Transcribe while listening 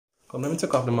Come, let me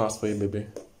take off the mask for you, baby.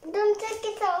 Don't take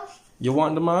it off. You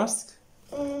want the mask?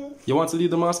 You want to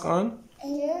leave the mask on?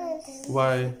 Yes.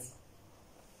 Why?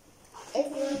 If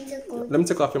you want to go, Let me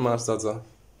take off your mask, Zaza.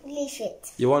 leave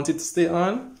it. You want it to stay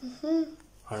on?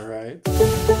 Alright.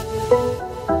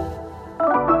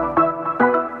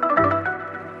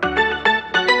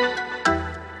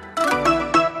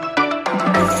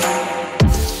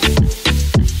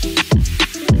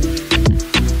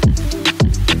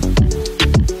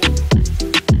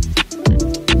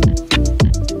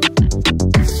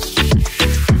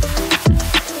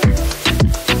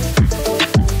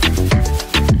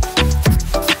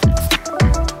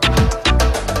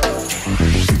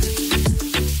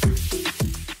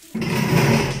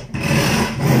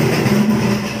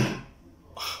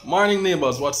 Morning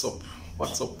neighbors, what's up?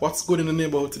 What's up? What's good in the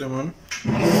neighborhood today, man?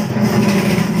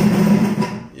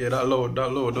 Yeah, that loud.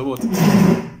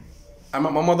 I'm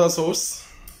at my mother's house.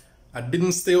 I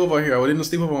didn't stay over here. I didn't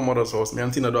stay over my mother's house. Me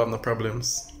and Tina don't have no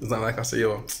problems. It's not like I say,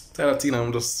 yo, tell her Tina,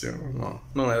 I'm just, you know,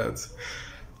 no like that.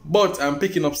 But I'm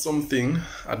picking up something,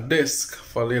 a desk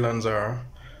for Leila and Zahra,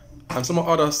 and some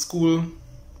other school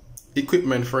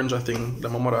equipment, furniture thing that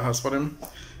my mother has for them.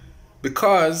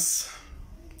 Because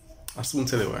I soon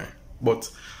tell you why.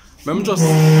 But let me just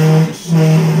finish.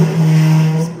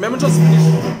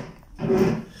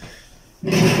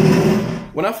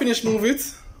 When I finish move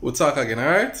it, we'll talk again,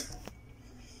 alright?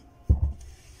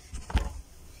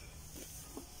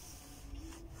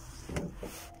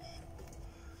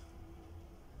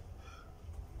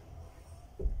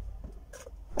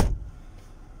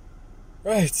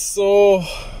 Right, so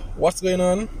what's going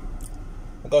on?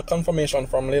 I got confirmation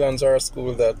from Leila and Zahra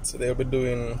school that they'll be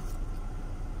doing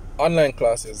online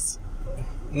classes.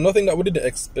 Nothing that we didn't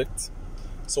expect.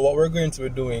 So what we're going to be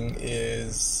doing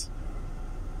is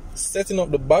setting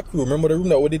up the back room. Remember the room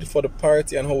that we did for the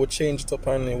party and how we changed it up,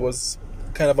 and it was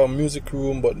kind of a music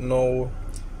room, but now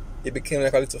it became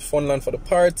like a little fun land for the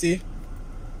party.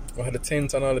 We had the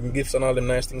tent and all the gifts and all the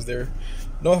nice things there.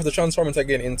 Now I have to transform it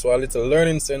again into a little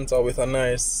learning center with a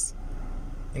nice,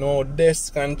 you know,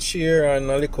 desk and chair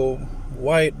and a little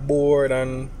whiteboard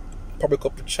and probably a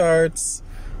couple charts.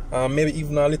 Maybe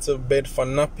even a little bed for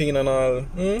napping and all.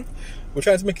 We're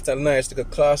trying to make it a nice, like a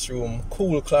classroom,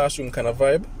 cool classroom kind of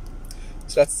vibe.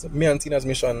 So that's me and Tina's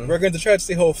mission. We're going to try to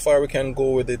see how far we can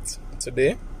go with it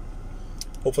today.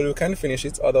 Hopefully we can finish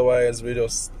it. Otherwise we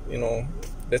just, you know,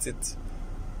 let it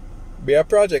be a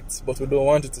project. But we don't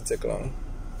want it to take long.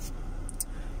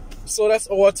 So that's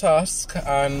our task.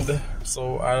 And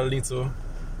so I'll need to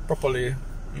properly,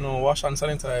 you know, wash and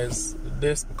sanitize the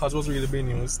desk because it was really being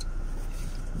used.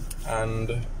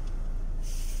 And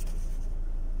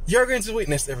you're going to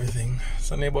witness everything.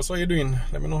 So neighbors, what are you doing?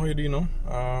 Let me know how you're doing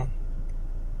now.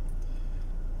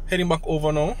 Heading back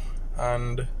over now,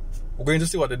 and we're going to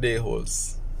see what the day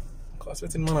holds. Because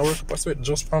sweating, man, I work up a sweat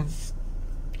just from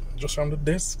the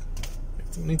desk.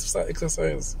 You need to start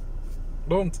exercise.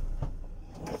 Don't.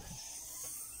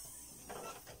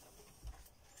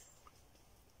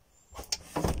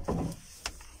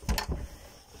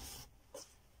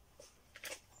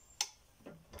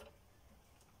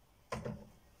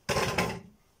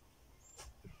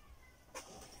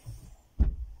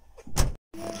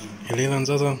 Leila and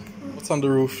Zahra, what's on the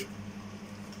roof?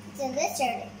 It's a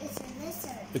lizard. It's a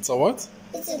lizard. It's a what?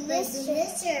 It's a baby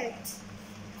lizard.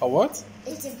 A what?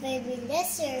 It's a baby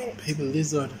lizard. Baby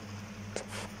lizard.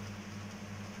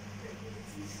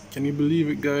 Can you believe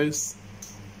it, guys?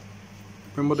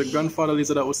 Remember the grandfather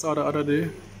lizard that we saw the other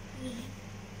day?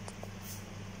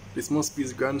 This must be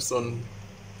his grandson.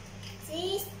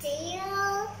 See,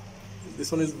 still.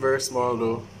 This one is very small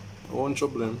though. I won't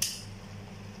trouble him.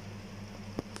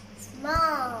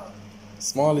 Small.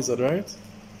 Small lizard, right?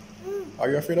 Are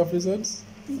you afraid of lizards?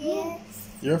 Yes.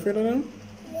 You're afraid of them?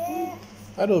 Yeah.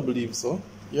 I don't believe so.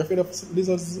 You're afraid of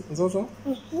lizards, Zaza?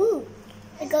 We're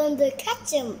going to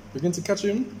catch him. You're going to catch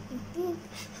him?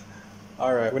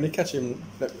 Alright, when you catch him,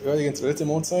 are you going to let him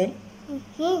outside?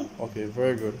 Okay,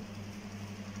 very good.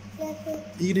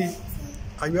 Edie,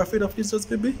 are you afraid of lizards,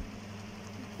 baby?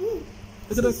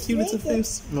 Look at that cute little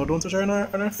face. No, don't touch her on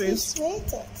her face.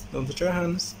 Don't touch her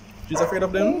hands. She's afraid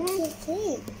of them?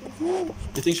 You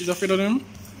think she's afraid of them?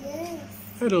 Yes.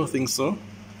 I don't think so.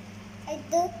 I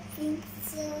don't think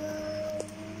so.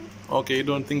 Okay, you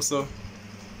don't think so?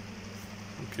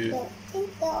 Okay. I don't think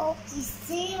so. She's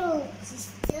still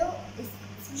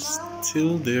small.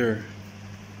 Still there.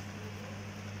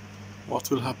 What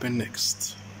will happen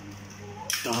next?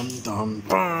 Dum dum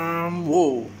bam.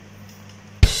 Whoa.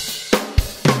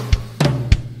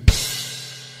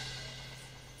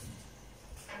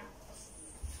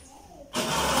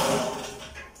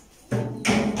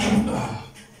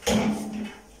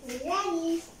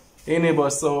 Hey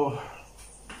neighbors, so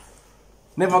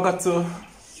never got to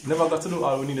do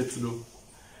all we needed to do.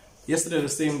 Yesterday the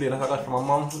same day that I got from my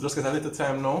mom, just get a little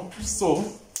time now. So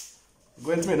I'm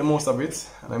going to make the most of it,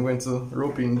 and I'm going to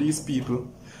rope in these people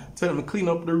to help me clean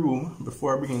up the room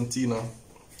before I bring in Tina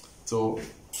to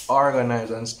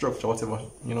organize and structure whatever,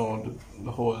 you know,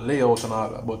 the whole layout and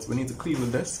all that. But we need to clean the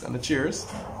desk and the chairs.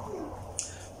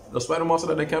 Just wipe them out so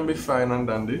that they can be fine and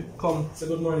dandy. Come, say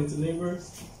good morning to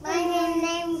neighbors. Morning,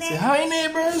 neighbors. Say hi,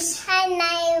 neighbors.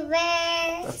 Hi,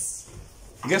 neighbors.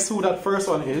 Guess who that first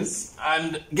one is,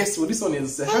 and guess who this one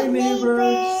is. Say hi,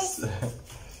 neighbors.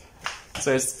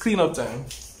 So it's clean up time.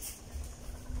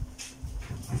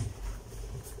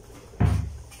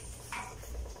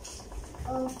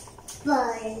 Oh, fun.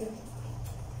 Okay.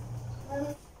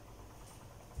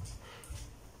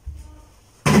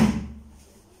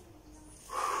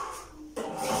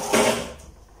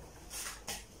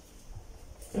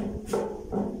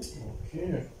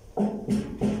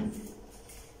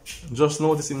 Just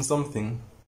noticing something.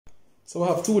 So I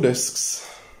have two desks.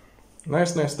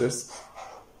 Nice desk.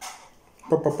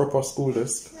 Proper school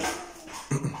desk.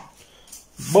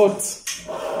 But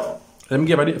let me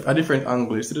give a different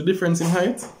angle. You see the difference in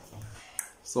height?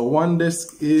 So one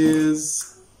desk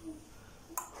is,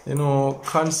 you know,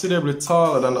 considerably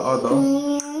taller than the other.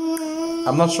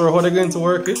 I'm not sure how they're going to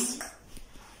work it.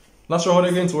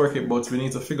 But we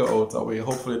need to figure out a way.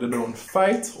 Hopefully they don't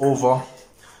fight over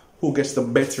who gets the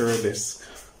better desk.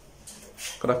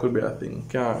 Because that could be a thing.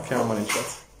 Can't manage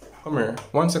that. Come here.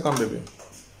 1 second, baby.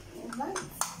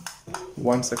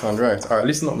 1 second, right. Alright,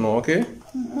 listen up now, okay?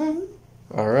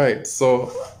 Alright,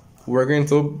 so we're going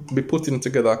to be putting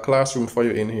together a classroom for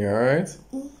you in here, alright?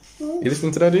 You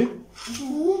listening to Daddy?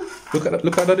 Look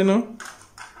at Daddy now.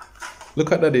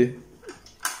 Look at Daddy.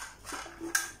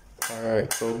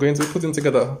 Alright, so we're going to be putting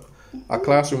together a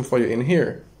classroom for you in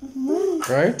here.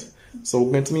 Right? So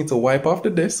we're going to need to wipe off the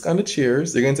desk and the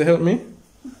chairs. You're going to help me?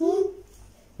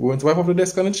 We're going to wipe off the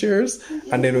desk and the chairs,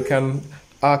 and then we can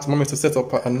ask Mommy to set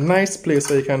up a nice place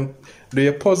where you can do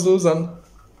your puzzles and...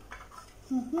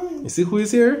 You see who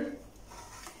is here?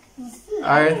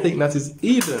 I think that is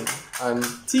Eden and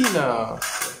Tina.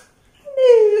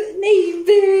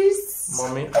 Neighbors.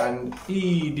 Mommy and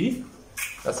Edie.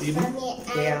 That's Eden?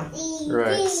 Yeah.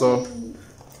 Right, so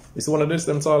you see one of this,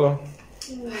 them taller?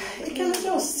 It can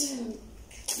adjust.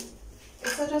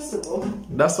 It's adjustable.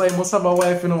 That's why you must have a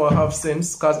wife, you know, or have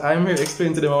sense. Because I'm here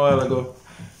explaining to them a while ago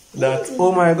that,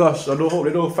 oh my gosh, I don't hope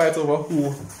they don't fight over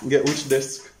who get which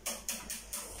desk.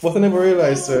 But I never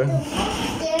realized, sir.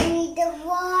 They need to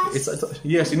wash.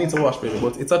 Yes, you need to wash, baby,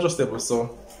 but it's adjustable,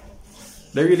 so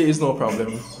there really is no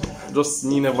problem. Just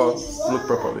me never look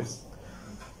properly.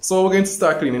 So we're going to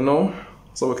start cleaning now,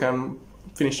 so we can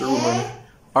finish the room and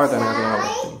organize and all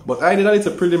that thing. But I did a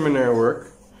little preliminary work.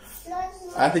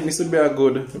 I think this would be a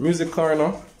good music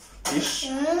corner-ish.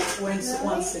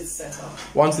 Once it's set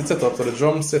up. Once it's set up, so the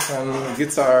drum set and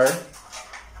guitar,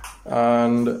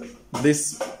 and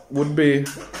this would be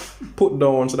put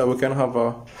down so that we can have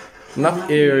a nap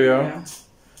area.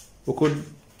 We could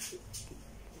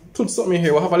put something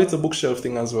here. We'll have a little bookshelf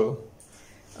thing as well.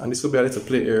 And this will be a little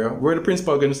play area. Where the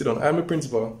principal going to sit down? I'm the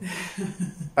principal.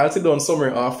 I'll sit down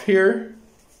somewhere off here.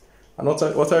 And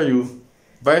what are you?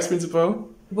 Vice principal?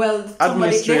 Well,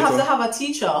 they have to have a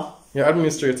teacher. Yeah,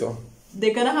 administrator.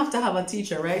 They're gonna have to have a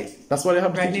teacher, right? That's why they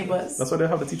have neighbors. That's what they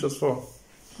have the teachers for.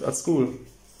 At school.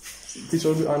 Teacher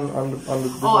will be on the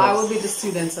device. Oh, I will be the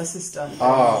student's assistant.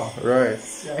 Ah, right.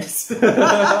 Yes.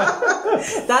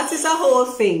 That is a whole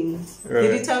thing. Right.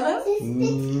 Did you tell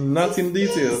them? Not in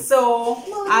detail. So,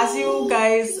 as you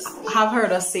guys have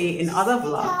heard us say in other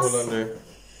vlogs. Hold on there.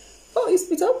 Oh, you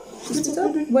spit up? She spit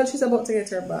up? Well, she's about to get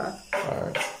her bath.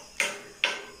 Alright.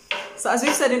 So, as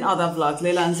we've said in other vlogs,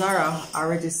 Leila and Zahra are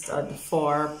registered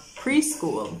for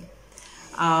preschool.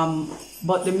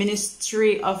 But the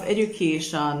Ministry of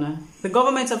Education, the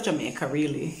government of Jamaica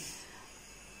really,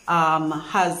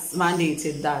 has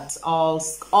mandated that all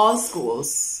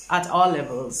schools at all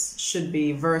levels should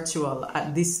be virtual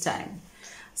at this time.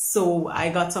 So I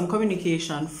got some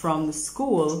communication from the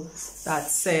school that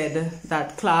said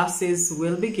that classes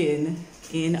will begin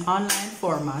in online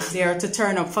format. They are to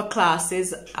turn up for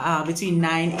classes between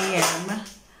 9 a.m.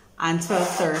 and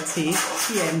 12:30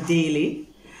 p.m. daily.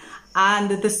 And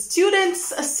the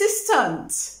student's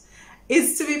assistant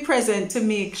is to be present to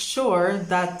make sure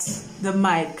that the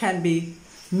mic can be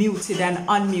muted and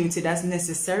unmuted as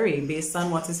necessary based on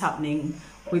what is happening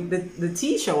with the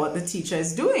teacher, what the teacher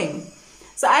is doing.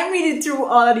 So I'm reading through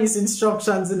all of these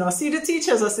instructions, see the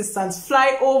teacher's assistants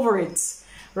fly over it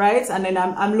right? And then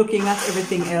I'm looking at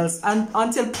everything else, and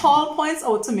until Paul points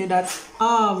out to me that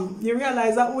you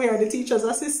realize that we are the teacher's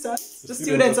assistants, the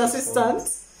student's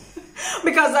assistants.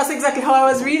 Because that's exactly how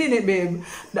I was reading it, babe.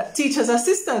 The teacher's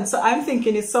assistant. So I'm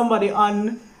thinking it's somebody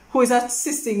who is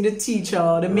assisting the teacher,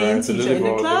 or the main teacher in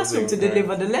the classroom to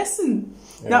deliver the lesson.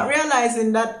 Yeah. Not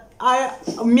realizing that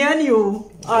me and you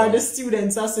are the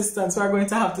students' assistants who are going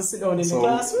to have to sit down in the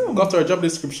classroom. Got our job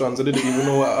descriptions. I didn't even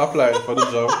know what I applied for the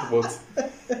job, but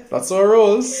that's our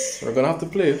roles. We're gonna have to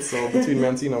play it. So between me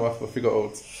and Tina, we have to figure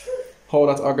out how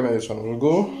that organization will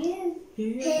go.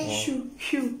 Yeah.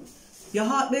 Shoo. Your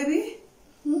heart, baby?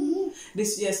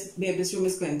 Yes, babe, this room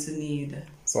is going to need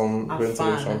some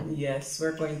ventilation. Fan. Yes,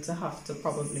 we're going to have to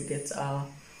probably get a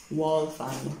wall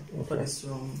fan for this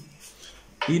room.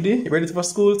 Edie, you ready for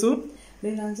school too?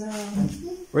 Leila and Zahra.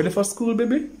 Ready for school,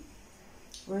 baby?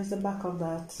 Where's the back of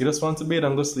that? You just want to bed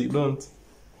and go sleep, don't?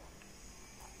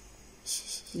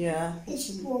 Yeah. It's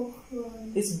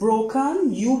broken. It's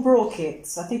broken? You broke it.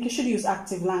 I think you should use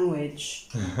active language.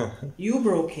 You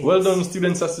broke it. Well done,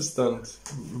 student's assistant.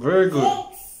 Very good.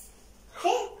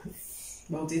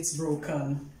 But it's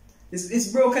broken. It's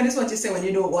broken is what you say when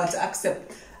you don't want to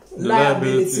accept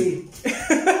liability.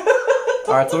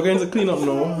 Alright, so we're going to clean up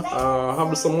now.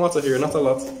 Have some water here, not a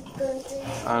lot.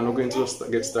 And we're going to just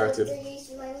get started.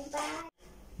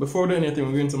 Before we do anything,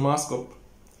 we're going to mask up.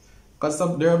 Because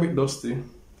they're a bit dusty.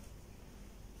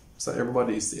 So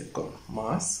everybody is safe. Come,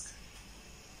 mask.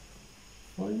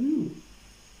 For you.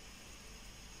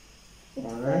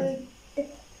 Alright.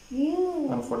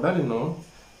 And for Daddy now,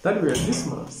 Daddy wears this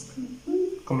mask.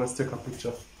 Come, let's take a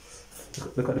picture.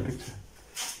 Look at the picture.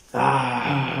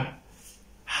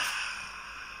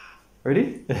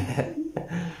 Ready?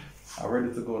 I'm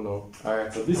ready to go now.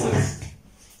 Alright, so this is...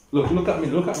 Look at me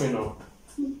now.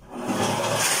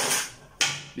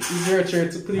 This is your chair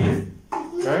to clean,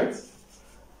 right?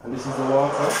 And this is the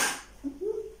water.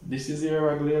 This is your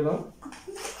regulator.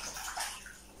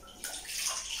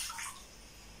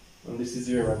 And this is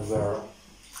your Zahra.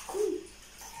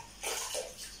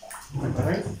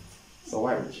 Alright? So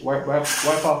wipe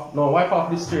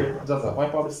off this chair. Just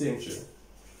wipe off the same chair.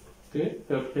 Okay?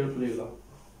 Help Leila.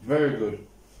 Very good.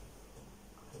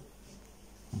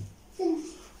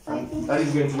 And that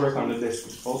is going to work on the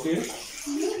desk. Okay?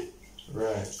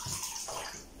 Right.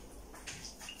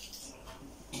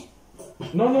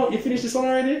 No, you finished this one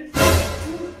already?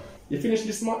 You finished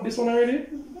this one already?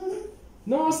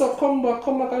 No, so come back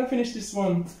and finish this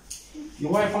one. You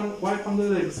wipe on the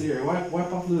legs here. Wipe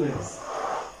off the legs.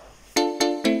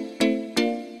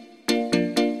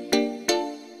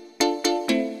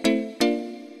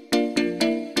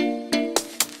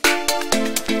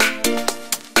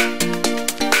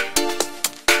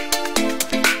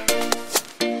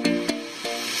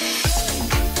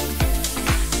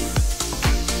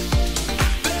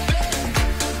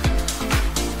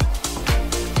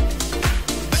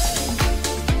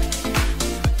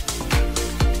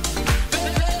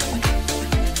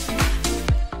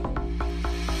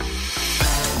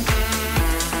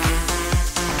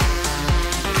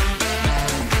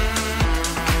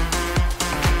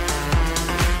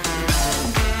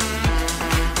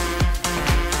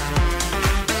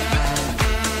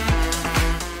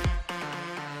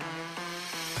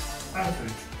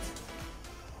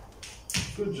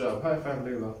 Good job. High five,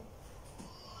 Leila.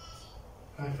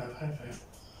 High five.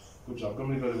 Good job. Come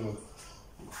leave it.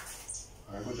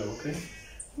 Alright, good job, okay?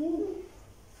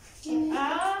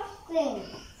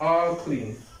 All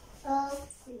clean.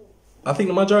 I think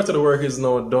the majority of the work is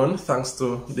now done thanks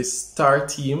to this star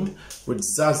team with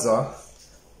Zaza,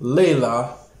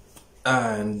 Leila,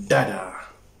 and Dada.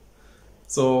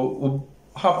 So we'll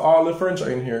have all the furniture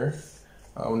in here.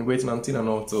 We're waiting on Tina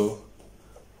now to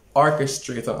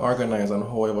orchestrate and organize and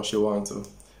however she wants to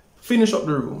finish up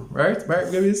the room, right? Right,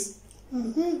 babies?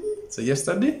 So yes,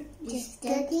 Daddy? Yes,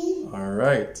 Daddy.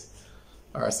 Alright,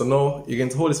 so now you're going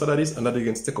to hold this for Daddy's and Daddy you're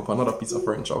going to take up another piece of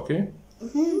furniture, okay?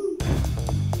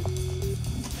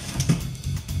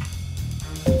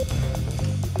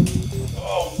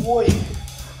 Oh boy!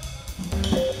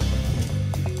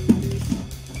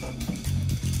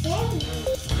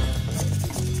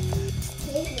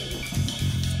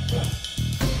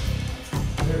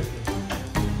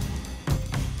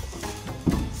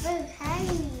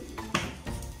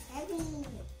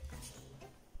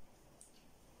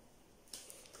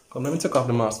 Come, let me take off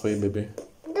the mask for you, baby.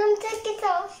 Don't take it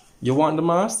off. You want the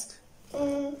mask?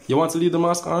 You want to leave the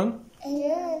mask on?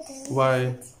 Yes.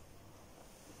 Why?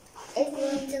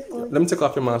 Let me take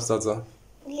off your mask, Zaza.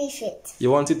 Leave it.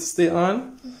 You want it to stay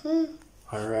on?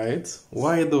 Alright.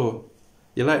 Why though?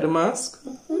 You like the mask?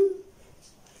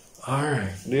 Alright,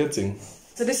 do your thing.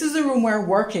 So this is the room we're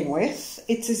working with.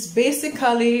 It is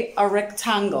basically a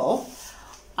rectangle,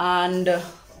 and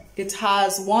it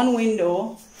has one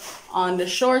window on the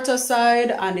shorter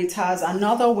side, and it has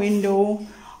another window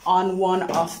on one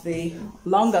of the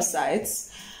longer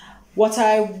sides. What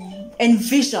I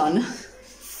envision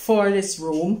for this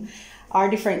room are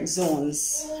different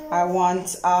zones. I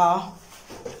want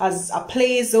as a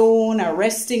play zone, a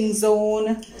resting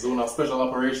zone, Zone of special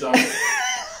operation.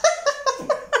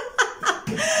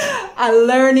 a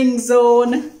learning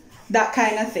zone, that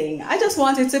kind of thing. I just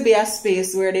want it to be a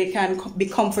space where they can be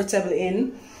comfortable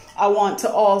in. I want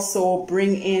to also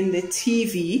bring in the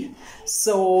TV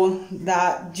so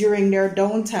that during their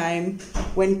downtime,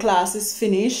 when class is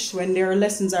finished, when their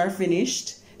lessons are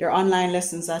finished, their online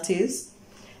lessons that is,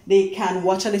 they can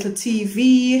watch a little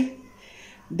TV.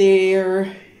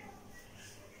 The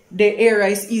area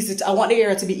is easy to, I want the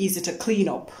area to be easy to clean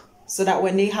up, so that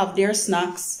when they have their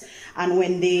snacks and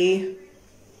when they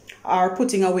are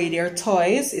putting away their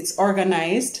toys, it's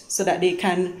organized so that they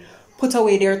can put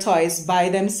away their toys by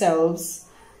themselves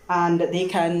and they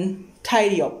can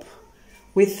tidy up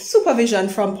with supervision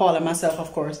from Paul and myself,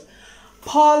 of course.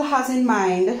 Paul has in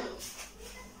mind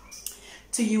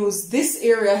to use this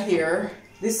area here,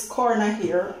 this corner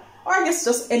here, or I guess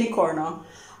just any corner,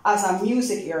 as a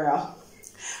music area.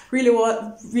 Really,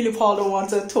 Paul don't want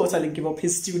to totally give up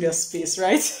his studio space,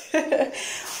 right?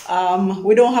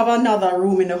 We don't have another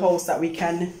room in the house that we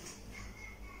can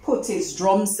put his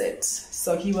drum set,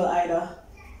 so he will either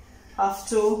have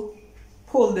to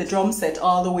pull the drum set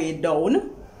all the way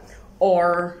down,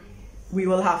 or we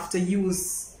will have to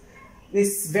use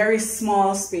this very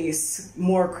small space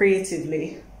more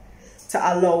creatively to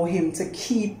allow him to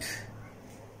keep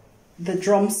the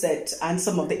drum set and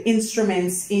some of the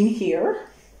instruments in here,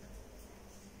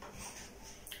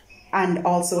 and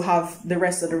also have the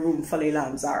rest of the room for Leila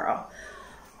and Zahra.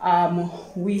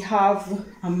 We have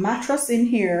a mattress in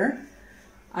here,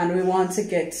 and we want to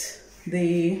get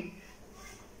the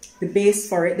base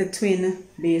for it, the twin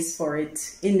base for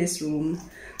it in this room,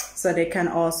 so they can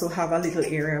also have a little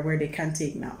area where they can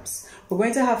take naps. We're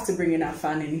going to have to bring in a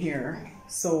fan in here,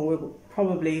 so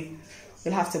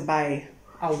we'll have to buy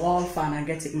a wall fan and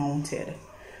get it mounted.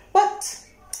 But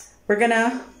we're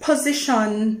gonna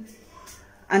position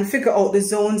and figure out the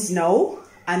zones now,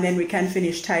 and then we can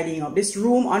finish tidying up. This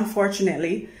room,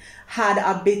 unfortunately, had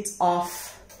a bit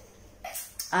of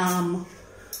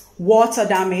water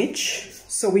damage,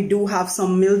 so we do have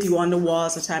some mildew on the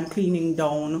walls that I'm cleaning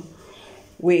down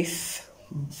with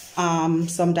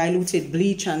some diluted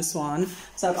bleach and so on.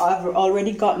 So I've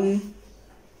already gotten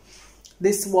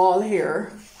this wall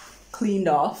here cleaned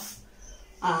off,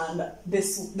 and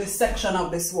this section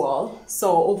of this wall.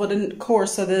 So over the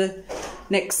course of the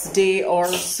next day or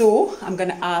so, I'm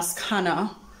gonna ask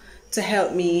Hannah to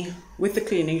help me with the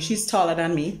cleaning. She's taller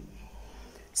than me,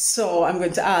 so I'm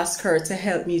going to ask her to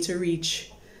help me to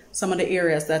reach some of the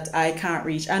areas that I can't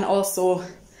reach. And also,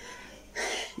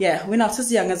 yeah, we're not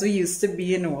as young as we used to be,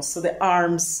 you know, so the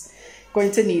arms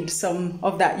going to need some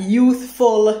of that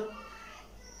youthful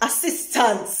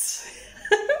assistance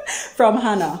from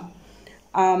Hannah.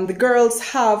 The girls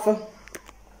got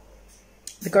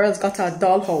a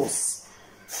dollhouse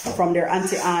from their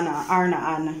auntie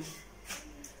Arna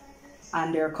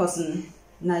and their cousin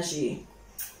Najee,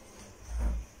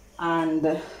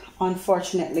 and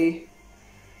unfortunately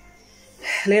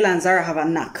Leila and Zahra have a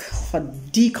knack for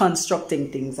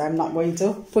deconstructing things. I'm not going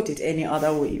to put it any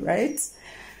other way, right?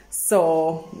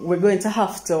 So we're going to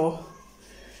have to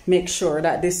make sure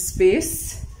that this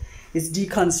space is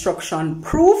deconstruction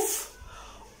proof,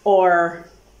 or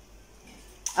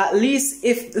at least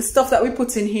if the stuff that we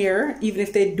put in here, even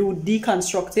if they do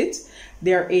deconstruct it,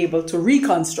 they're able to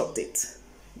reconstruct it.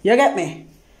 You get me?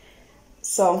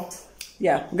 So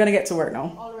yeah, we're gonna get to work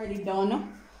now. Already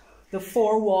done the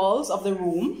 4 walls of the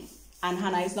room, and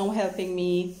Hannah is now helping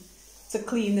me to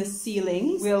clean the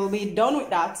ceilings. We'll be done with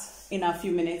that in a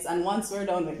few minutes, and once we're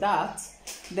done with that,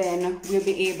 then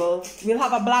we'll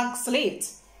have a blank slate.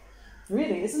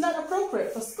 Really, isn't that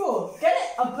appropriate for school? Get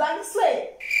it? A blank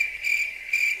slate.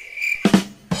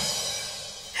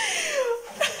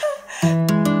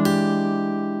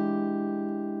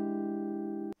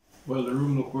 Well, the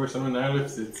room looked worse than when I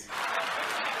left it.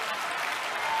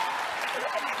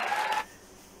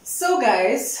 So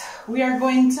guys, we are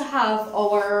going to have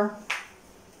our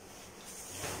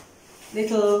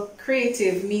little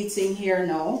creative meeting here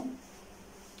now.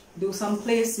 Do some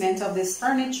placement of this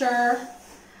furniture,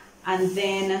 and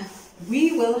then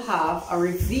we will have a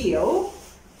reveal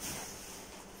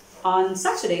on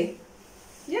Saturday.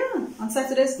 Yeah, on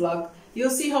Saturday's vlog. you'll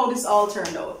see how this all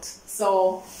turned out.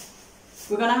 So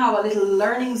we're gonna have a little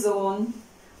learning zone,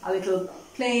 a little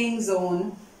playing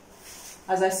zone,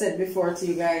 as I said before to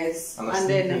you guys, and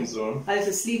then zone. A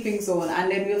little sleeping zone,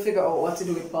 and then we'll figure out what to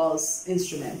do with Paul's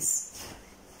instruments.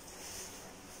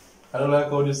 I don't like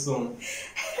how this zone.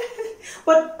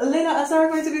 But Leila and Zahra are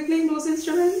going to be playing those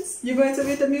instruments? You're going to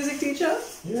be the music teacher?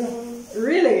 Yeah.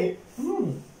 Really?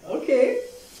 Okay.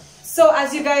 So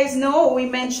as you guys know, we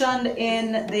mentioned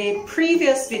in the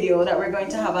previous video that we're going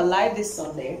to have a live this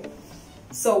Sunday.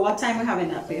 So what time are we having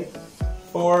that, babe?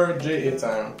 4 JA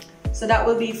time. So that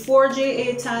will be 4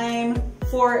 JA time,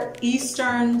 4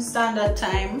 Eastern Standard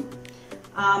Time.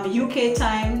 UK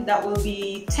time, that will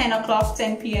be 10 o'clock,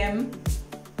 10 p.m.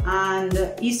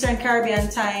 And Eastern Caribbean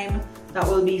time, that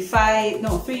will be 5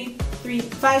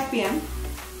 p.m.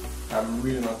 I'm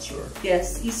really not sure.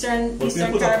 Yes, Eastern we'll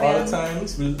Caribbean. Put up all the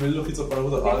times. We'll look it up and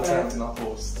put up all the times in our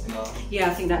post. Yeah,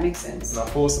 I think that makes sense. In our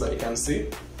post so that you can see.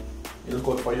 You look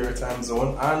out for your time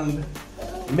zone and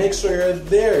make sure you're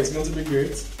there. It's going to be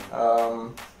great.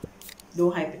 Don't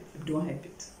hype it. Don't hype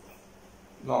it.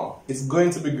 No, it's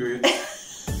going to be great.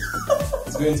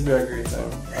 It's going to be a great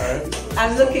time. Alright?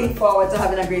 I'm looking forward to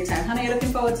having a great time. Hannah, you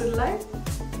looking forward to the live?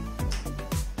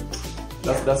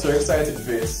 That's your excited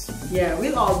face. Yeah,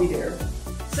 we'll all be there.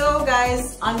 So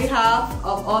guys, on behalf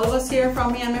of all of us here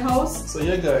from me and my host. So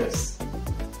yeah guys.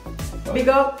 Big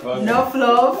up, enough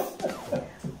love.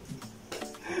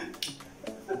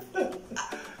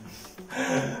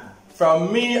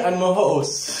 From me and my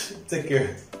host. Take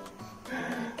care.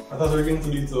 I thought we were going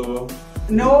to do it.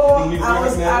 No,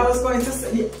 I was going to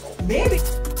say, baby.